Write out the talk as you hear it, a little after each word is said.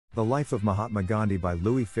The Life of Mahatma Gandhi by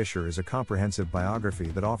Louis Fischer is a comprehensive biography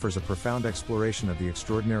that offers a profound exploration of the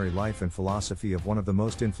extraordinary life and philosophy of one of the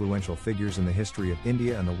most influential figures in the history of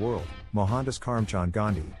India and the world, Mohandas Karamchand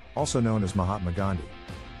Gandhi, also known as Mahatma Gandhi.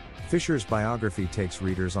 Fischer's biography takes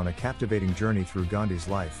readers on a captivating journey through Gandhi's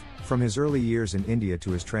life, from his early years in India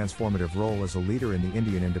to his transformative role as a leader in the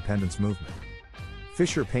Indian independence movement.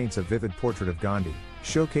 Fischer paints a vivid portrait of Gandhi,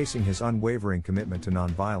 showcasing his unwavering commitment to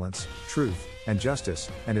nonviolence, truth, and justice,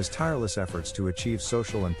 and his tireless efforts to achieve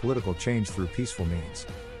social and political change through peaceful means.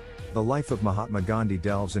 The Life of Mahatma Gandhi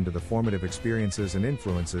delves into the formative experiences and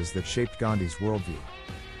influences that shaped Gandhi's worldview.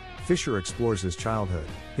 Fischer explores his childhood,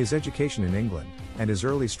 his education in England, and his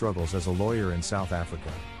early struggles as a lawyer in South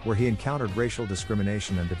Africa, where he encountered racial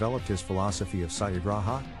discrimination and developed his philosophy of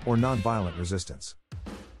satyagraha, or nonviolent resistance.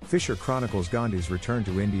 Fischer chronicles Gandhi's return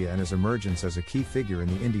to India and his emergence as a key figure in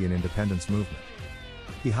the Indian independence movement.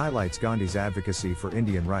 He highlights Gandhi's advocacy for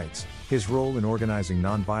Indian rights, his role in organizing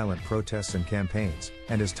non-violent protests and campaigns,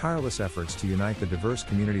 and his tireless efforts to unite the diverse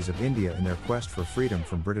communities of India in their quest for freedom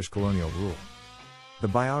from British colonial rule. The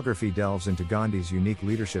biography delves into Gandhi's unique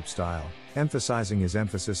leadership style, emphasizing his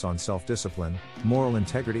emphasis on self-discipline, moral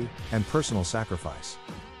integrity, and personal sacrifice.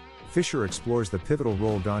 Fischer explores the pivotal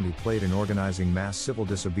role Gandhi played in organizing mass civil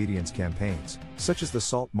disobedience campaigns, such as the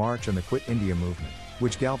Salt March and the Quit India movement,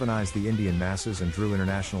 which galvanized the Indian masses and drew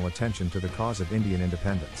international attention to the cause of Indian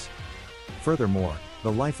independence. Furthermore,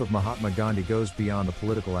 the Life of Mahatma Gandhi goes beyond the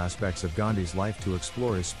political aspects of Gandhi's life to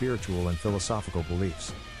explore his spiritual and philosophical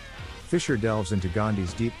beliefs. Fischer delves into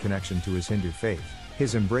Gandhi's deep connection to his Hindu faith,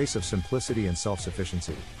 his embrace of simplicity and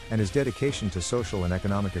self-sufficiency, and his dedication to social and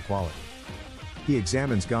economic equality. He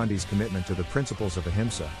examines Gandhi's commitment to the principles of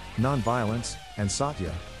ahimsa, non-violence, and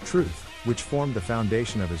satya, truth, which formed the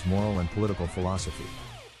foundation of his moral and political philosophy.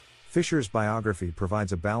 Fischer's biography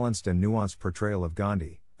provides a balanced and nuanced portrayal of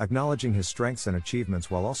Gandhi, acknowledging his strengths and achievements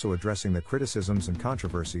while also addressing the criticisms and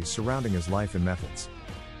controversies surrounding his life and methods.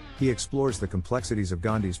 He explores the complexities of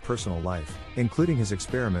Gandhi's personal life, including his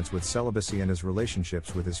experiments with celibacy and his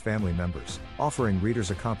relationships with his family members, offering readers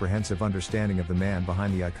a comprehensive understanding of the man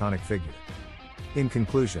behind the iconic figure. In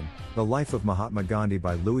conclusion, The Life of Mahatma Gandhi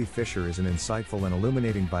by Louis Fischer is an insightful and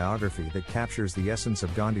illuminating biography that captures the essence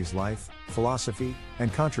of Gandhi's life, philosophy,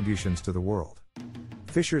 and contributions to the world.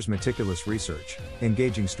 Fischer's meticulous research,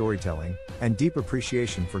 engaging storytelling, and deep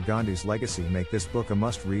appreciation for Gandhi's legacy make this book a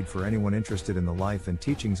must-read for anyone interested in the life and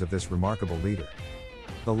teachings of this remarkable leader.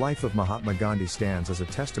 The Life of Mahatma Gandhi stands as a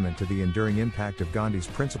testament to the enduring impact of Gandhi's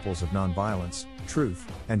principles of nonviolence, truth,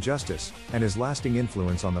 and justice, and his lasting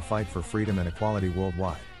influence on the fight for freedom and equality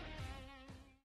worldwide.